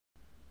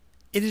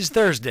It is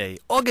Thursday,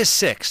 August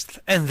 6th,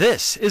 and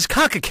this is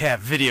CONCACAF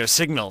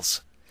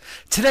VideoSignals.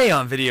 Today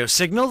on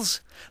VideoSignals,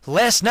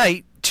 last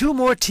night, 2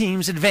 more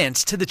teams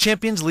advanced to the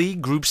Champions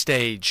League group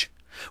stage.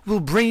 We'll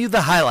bring you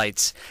the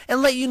highlights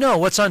and let you know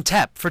what's on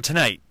tap for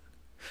tonight.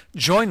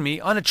 Join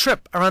me on a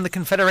trip around the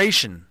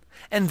Confederation,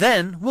 and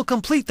then we'll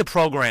complete the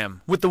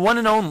program with the one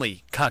and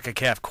only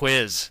CONCACAF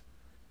quiz.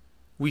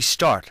 We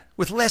start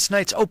with last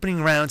night's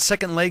opening round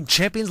second leg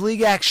Champions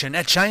League action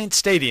at Giant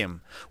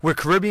Stadium, where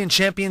Caribbean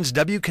champions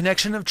W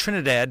Connection of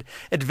Trinidad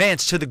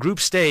advanced to the group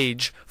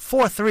stage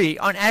 4-3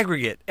 on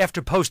aggregate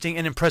after posting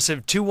an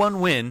impressive 2-1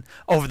 win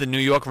over the New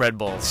York Red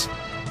Bulls.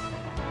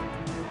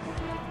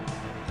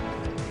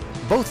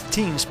 Both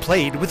teams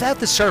played without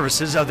the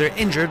services of their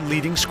injured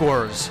leading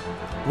scorers,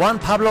 Juan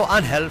Pablo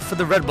Angel for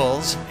the Red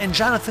Bulls and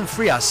Jonathan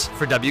Frias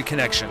for W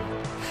Connection,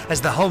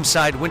 as the home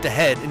side went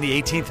ahead in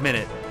the 18th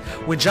minute,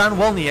 when John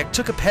Wolniak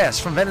took a pass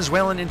from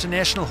Venezuelan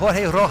international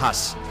Jorge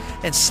Rojas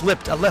and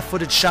slipped a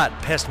left-footed shot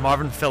past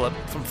Marvin Phillip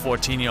from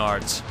 14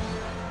 yards.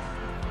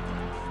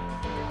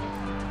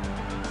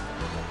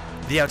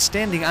 The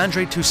outstanding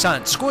Andre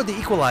Toussaint scored the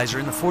equalizer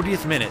in the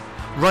 40th minute,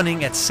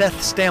 running at Seth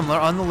Stamler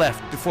on the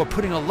left before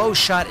putting a low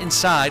shot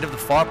inside of the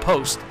far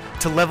post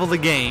to level the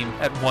game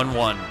at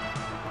 1-1.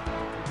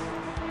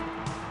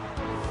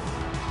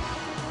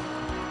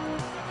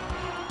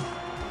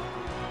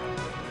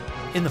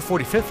 In the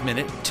 45th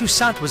minute,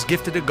 Toussaint was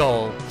gifted a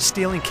goal,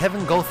 stealing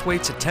Kevin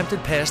Goldthwaite's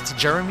attempted pass to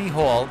Jeremy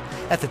Hall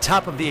at the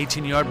top of the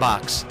 18-yard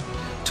box.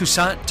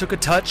 Toussaint took a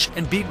touch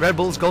and beat Red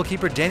Bulls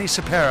goalkeeper Danny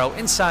Sapero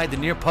inside the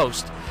near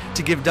post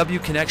to give W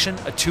Connection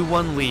a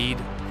 2-1 lead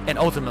and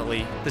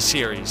ultimately the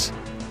series.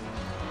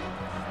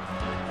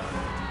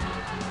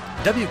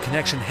 W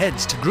Connection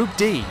heads to Group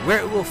D, where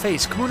it will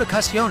face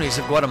Comunicaciones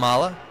of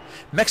Guatemala,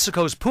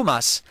 Mexico's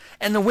Pumas,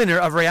 and the winner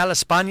of Real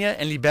España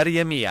and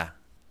Liberia Mia.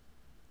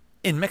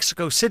 In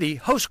Mexico City,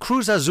 host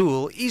Cruz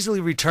Azul easily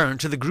returned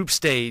to the group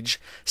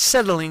stage,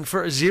 settling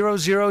for a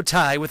 0-0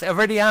 tie with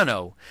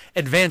Herediano,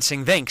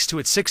 advancing thanks to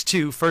its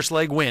 6-2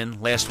 first-leg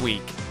win last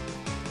week.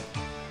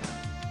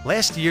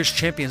 Last year's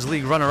Champions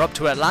League runner-up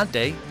to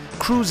Atlante,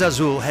 Cruz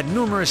Azul had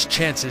numerous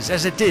chances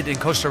as it did in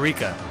Costa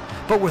Rica,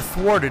 but were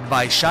thwarted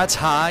by shots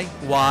high,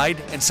 wide,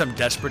 and some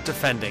desperate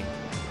defending.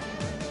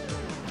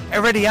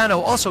 Herediano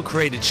also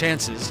created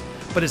chances,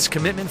 but its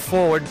commitment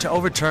forward to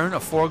overturn a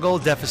 4-goal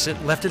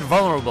deficit left it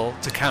vulnerable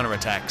to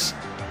counterattacks.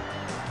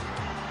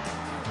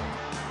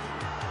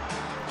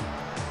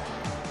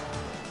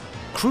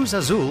 Cruz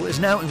Azul is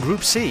now in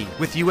Group C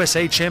with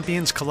USA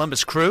champions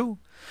Columbus Crew,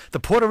 the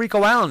Puerto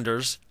Rico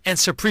Islanders, and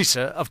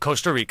Saprissa of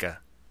Costa Rica.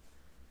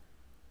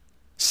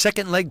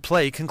 Second leg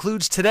play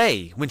concludes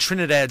today when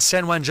Trinidad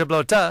San Juan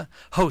Gibraltar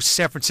hosts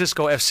San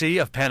Francisco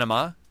FC of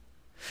Panama.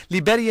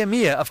 Liberia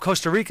Mia of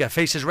Costa Rica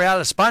faces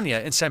Real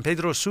España in San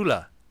Pedro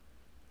Sula.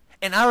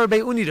 And Arabe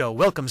Unido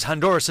welcomes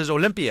Honduras'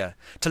 Olimpia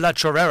to La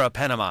Chorrera,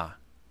 Panama.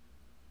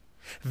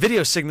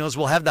 VideoSignals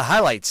will have the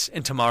highlights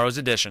in tomorrow's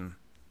edition.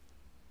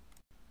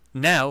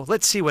 Now,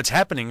 let's see what's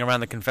happening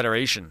around the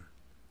Confederation.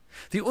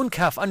 The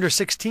UNCAF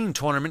Under-16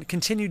 tournament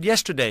continued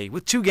yesterday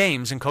with 2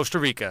 games in Costa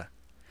Rica.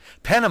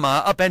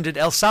 Panama upended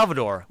El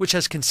Salvador, which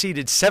has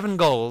conceded 7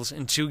 goals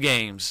in 2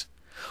 games,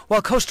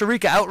 while Costa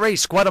Rica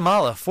outraced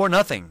Guatemala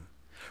 4-0.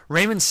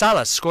 Raymond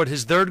Salas scored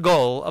his 3rd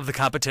goal of the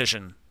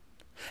competition.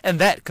 And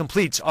that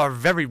completes our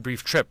very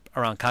brief trip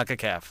around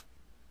CONCACAF.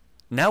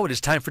 Now it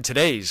is time for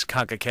today's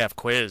CONCACAF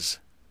quiz.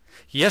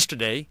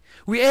 Yesterday,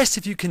 we asked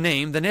if you can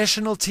name the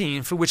national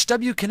team for which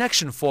W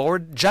Connection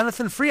forward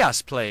Jonathan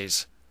Frias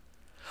plays.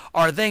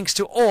 Our thanks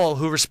to all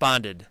who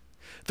responded.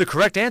 The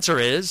correct answer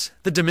is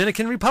the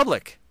Dominican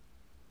Republic.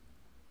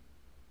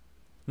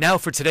 Now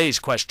for today's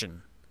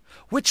question.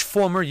 Which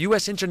former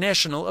U.S.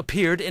 international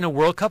appeared in a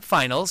World Cup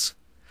finals,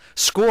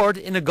 scored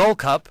in a Gold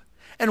Cup,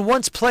 and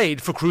once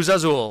played for Cruz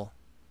Azul?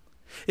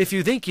 If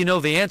you think you know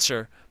the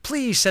answer,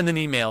 please send an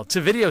email to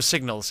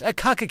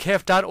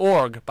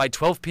videosignals@concacaf.org by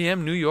 12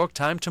 p.m. New York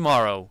time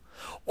tomorrow.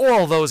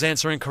 All those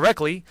answering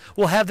correctly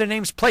will have their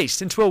names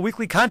placed into a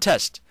weekly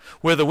contest,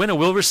 where the winner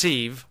will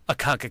receive a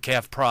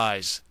CONCACAF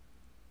prize.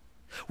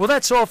 Well,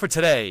 that's all for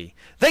today.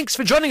 Thanks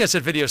for joining us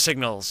at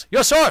VideoSignals,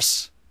 your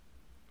source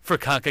for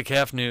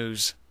CONCACAF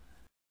news.